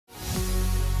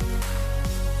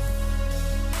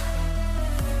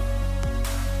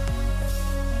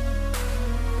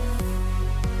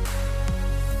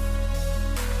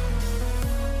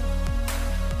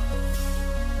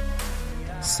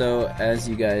So, as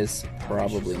you guys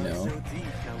probably know,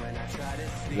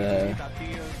 the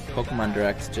Pokemon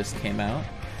Direct just came out.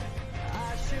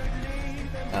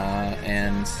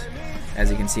 And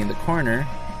as you can see in the corner,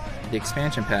 the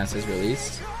expansion pass is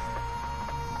released.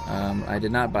 I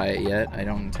did not buy it yet. I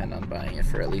don't intend on buying it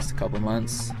for at least a couple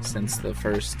months, since the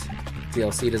first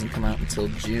DLC doesn't come out until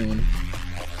June.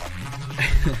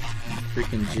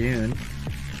 Freaking June.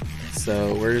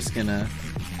 So we're just gonna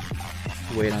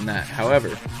wait on that. However,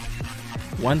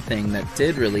 one thing that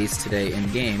did release today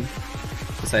in game,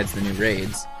 besides the new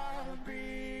raids,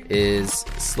 is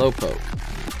Slowpoke,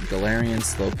 Galarian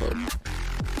Slowpoke.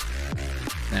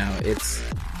 Now it's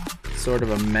sort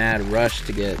of a mad rush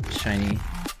to get shiny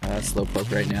Slowpoke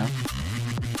right now,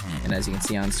 and as you can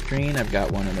see on screen, I've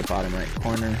got one in the bottom right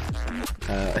corner.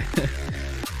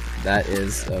 That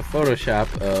is a Photoshop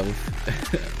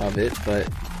of it, but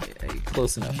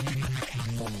close enough.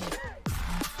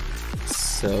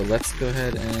 So let's go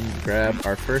ahead and grab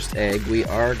our first egg. We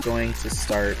are going to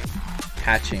start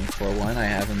hatching for one. I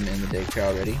have him in the daycare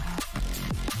already.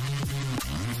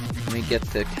 Let me get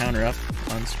the counter up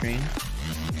on screen.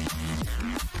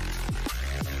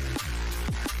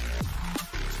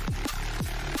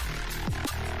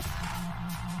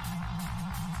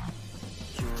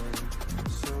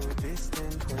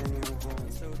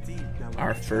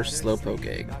 Our first Slowpoke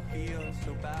egg.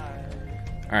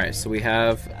 Alright, so we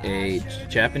have a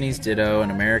Japanese Ditto,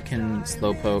 an American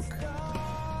Slowpoke.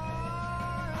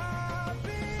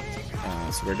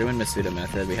 So we're doing Masuda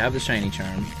method. We have the shiny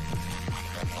charm.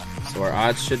 So our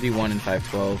odds should be 1 in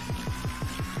 512.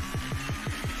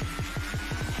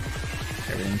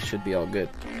 Everything should be all good.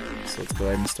 So let's go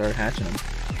ahead and start hatching them.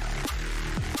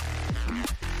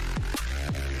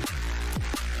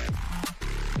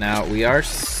 Now, we are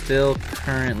still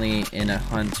currently in a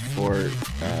hunt for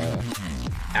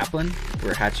Applin.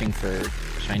 We're hatching for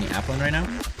shiny Applin right now.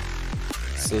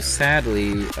 So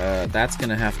sadly, that's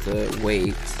gonna have to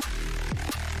wait,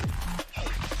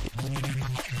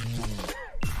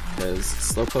 because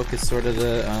Slowpoke is sort of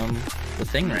the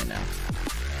thing right now.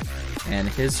 And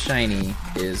his shiny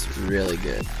is really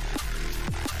good.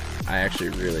 I actually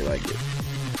really like it.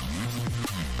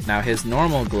 Now his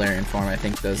normal Galarian form I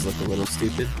think does look a little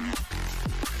stupid.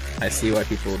 I see why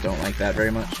people don't like that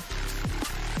very much.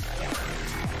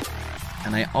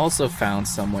 And I also found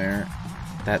somewhere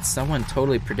that someone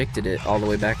totally predicted it all the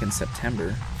way back in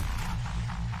September.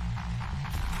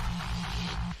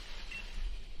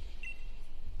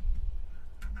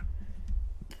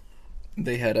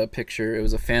 They had a picture, it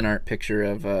was a fan art picture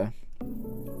of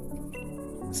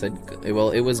said, well,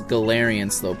 it was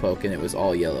Galarian Slowpoke and it was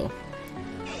all yellow.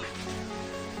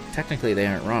 Technically they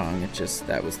aren't wrong, it's just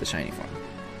that was the shiny form.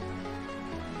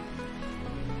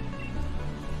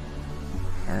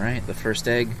 Alright, the first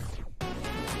egg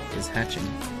is hatching.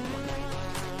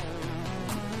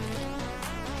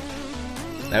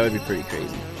 That would be pretty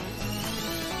crazy.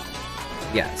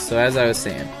 Yeah, so as I was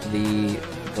saying, the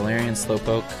Galarian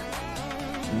Slowpoke,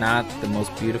 not the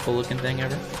most beautiful looking thing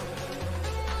ever.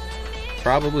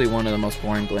 Probably one of the most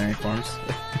boring Galarian forms.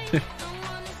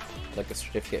 Like a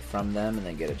certificate from them and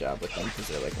then get a job with them because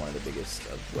they're like one of the biggest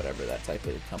of whatever that type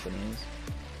of company is.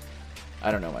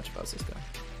 I don't know much about Cisco.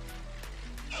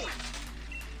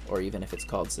 Or even if it's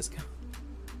called Cisco.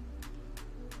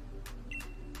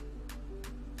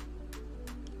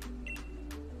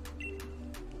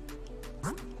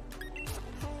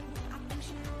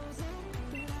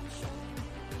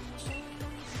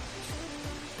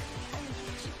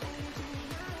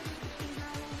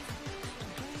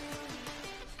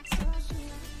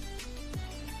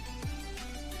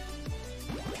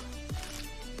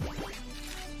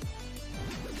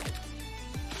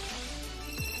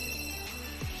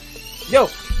 Yo!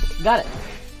 Got it!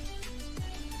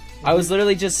 I was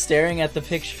literally just staring at the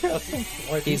picture of him.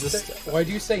 Why'd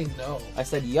you say no? I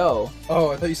said, yo.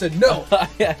 Oh, I thought you said no!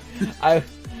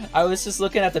 I was just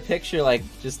looking at the picture, like,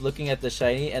 just looking at the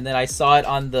shiny, and then I saw it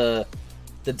on the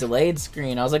delayed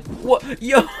screen. I was like, what?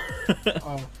 Yo!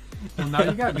 Oh. Well, now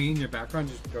you got me in your background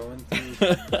just going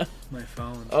through my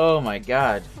phone. Oh my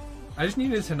god. I just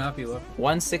needed to not be looking.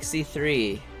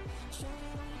 163.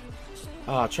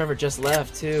 Oh, Trevor just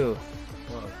left, too.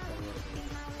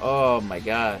 Oh my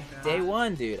god. Day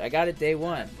one, dude. I got it day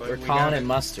one. But we're calling it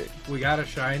Mustard. We got a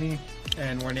shiny,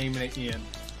 and we're naming it Ian.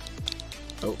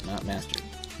 Oh, not Mastered.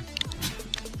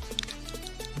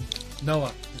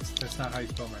 Noah. That's not how you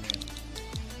spell my name.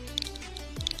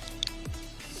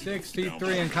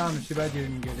 63 in comments. Too bad you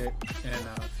didn't get it in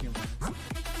a few minutes.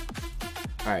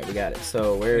 Alright, we got it.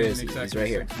 So, where is he? He's right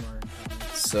here.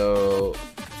 So,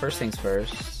 first things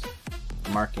first.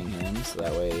 Marking him so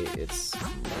that way it's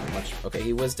Okay,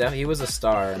 he was a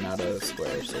star, not a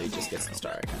square, so he just gets the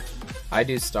star icon. I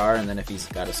do star, and then if he's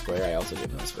got a square, I also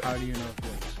give him a square. How do you know if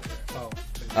it's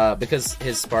square? Because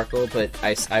his sparkle, but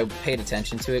I paid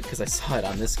attention to it because I saw it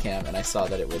on this cam, and I saw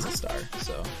that it was a star,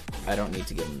 so I don't need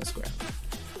to give him the square.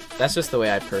 That's just the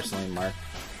way I personally mark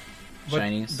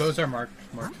shinies. Those are marked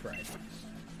for items.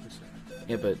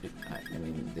 Yeah, but I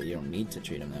mean, you don't need to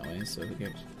treat him that way, so who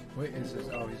cares? Wait, is this?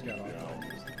 Oh, he's got all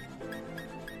items.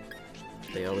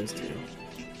 They always do.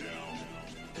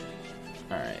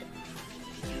 Alright.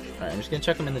 Alright, I'm just gonna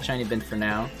chuck him in the shiny bin for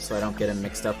now, so I don't get him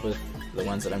mixed up with the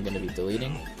ones that I'm gonna be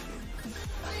deleting.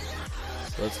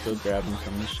 So let's go grab him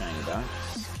from the shiny box.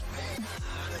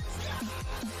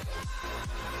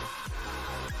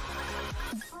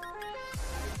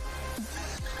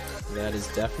 That is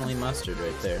definitely mustard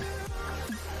right there.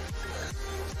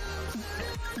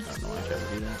 I don't know why I tried to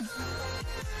do that.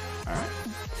 Alright.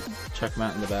 Chuck him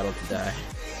out in the battle to die.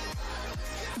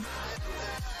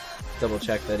 Double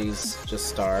check that he's just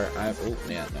star. Oh,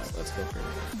 yeah, no, let's go for it.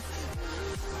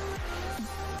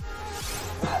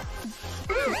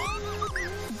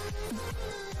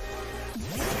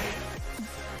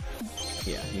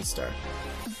 Yeah, he's star.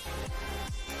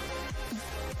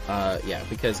 Yeah,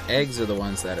 because eggs are the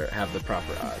ones that have the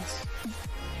proper odds.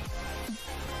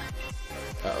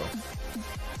 Uh-oh.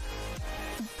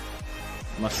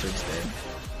 Mustard's dead.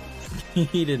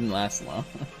 He didn't last long.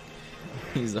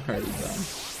 He's already done.